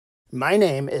My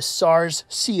name is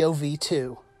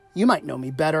SARS-CoV-2. You might know me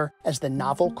better as the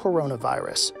novel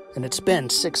coronavirus, and it's been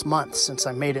 6 months since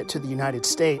I made it to the United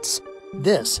States.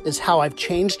 This is how I've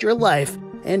changed your life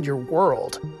and your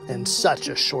world in such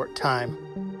a short time.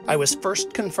 I was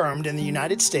first confirmed in the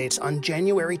United States on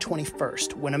January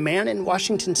 21st when a man in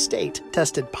Washington state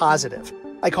tested positive.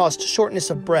 I caused shortness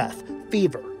of breath,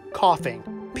 fever, coughing.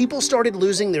 People started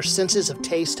losing their senses of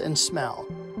taste and smell.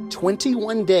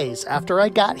 21 days after I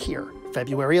got here,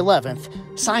 February 11th,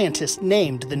 scientists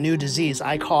named the new disease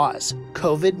I cause,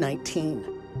 COVID-19.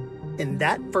 In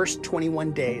that first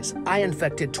 21 days, I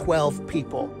infected 12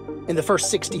 people. In the first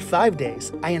 65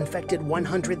 days, I infected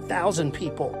 100,000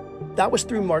 people. That was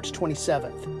through March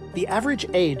 27th. The average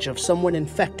age of someone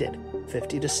infected,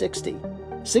 50 to 60.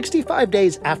 65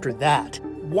 days after that,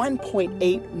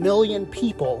 1.8 million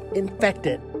people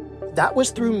infected. That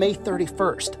was through May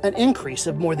 31st, an increase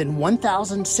of more than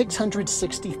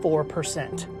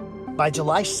 1,664%. By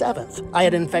July 7th, I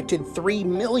had infected 3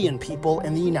 million people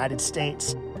in the United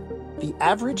States. The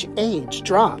average age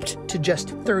dropped to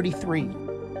just 33.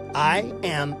 I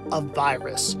am a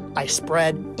virus. I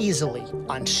spread easily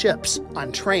on ships,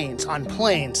 on trains, on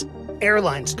planes.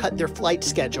 Airlines cut their flight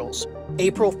schedules.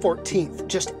 April 14th,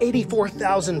 just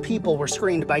 84,000 people were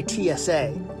screened by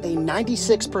TSA, a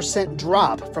 96%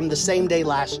 drop from the same day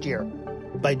last year.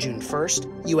 By June 1st,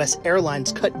 U.S.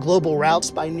 airlines cut global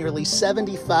routes by nearly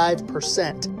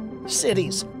 75%.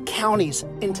 Cities, counties,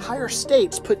 entire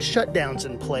states put shutdowns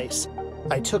in place.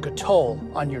 I took a toll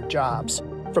on your jobs.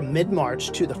 From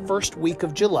mid-March to the first week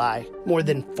of July, more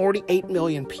than 48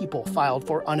 million people filed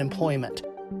for unemployment.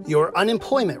 Your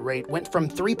unemployment rate went from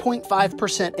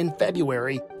 3.5% in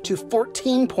February to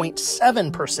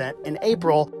 14.7% in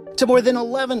April to more than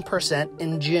 11%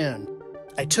 in June.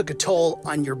 I took a toll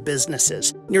on your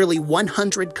businesses. Nearly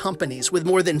 100 companies with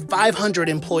more than 500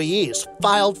 employees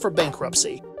filed for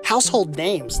bankruptcy. Household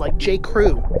names like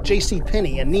J.Crew,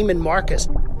 JCPenney, and Neiman Marcus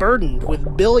burdened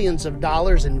with billions of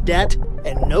dollars in debt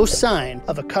and no sign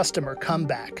of a customer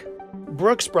comeback.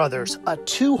 Brooks Brothers, a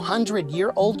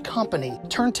 200-year-old company,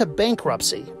 turned to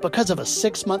bankruptcy because of a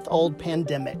 6-month-old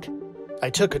pandemic. I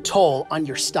took a toll on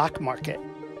your stock market.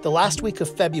 The last week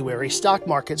of February, stock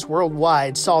markets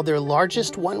worldwide saw their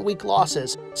largest one-week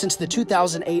losses since the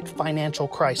 2008 financial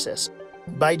crisis.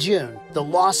 By June, the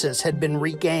losses had been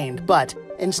regained, but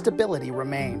instability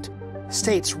remained.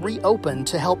 States reopened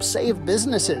to help save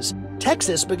businesses.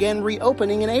 Texas began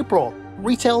reopening in April,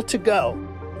 retail to go.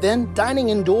 Then dining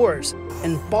indoors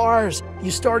and bars,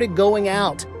 you started going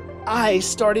out. I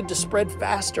started to spread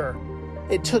faster.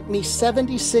 It took me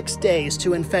 76 days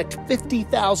to infect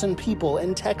 50,000 people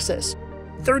in Texas.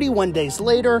 31 days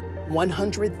later,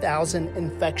 100,000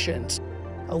 infections.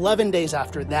 11 days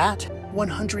after that,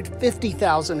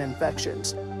 150,000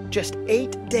 infections. Just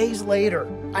 8 days later,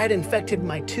 I had infected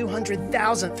my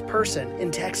 200,000th person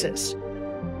in Texas.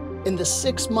 In the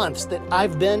 6 months that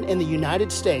I've been in the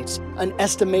United States, an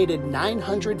estimated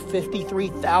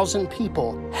 953,000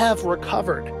 people have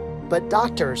recovered. But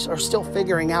doctors are still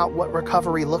figuring out what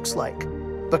recovery looks like,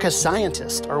 because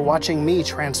scientists are watching me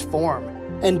transform.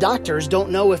 And doctors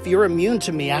don't know if you're immune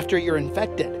to me after you're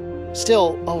infected.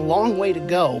 Still a long way to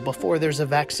go before there's a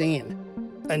vaccine.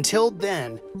 Until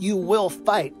then, you will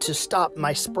fight to stop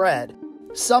my spread.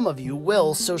 Some of you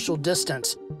will social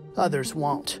distance, others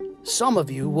won't. Some of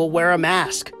you will wear a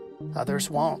mask, others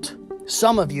won't.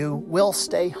 Some of you will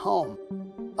stay home,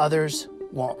 others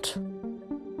won't.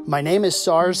 My name is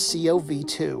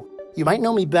SARS-CoV-2. You might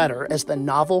know me better as the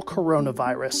novel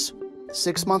coronavirus.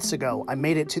 6 months ago, I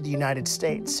made it to the United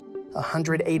States.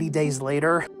 180 days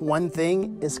later, one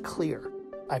thing is clear.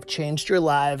 I've changed your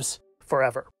lives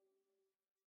forever.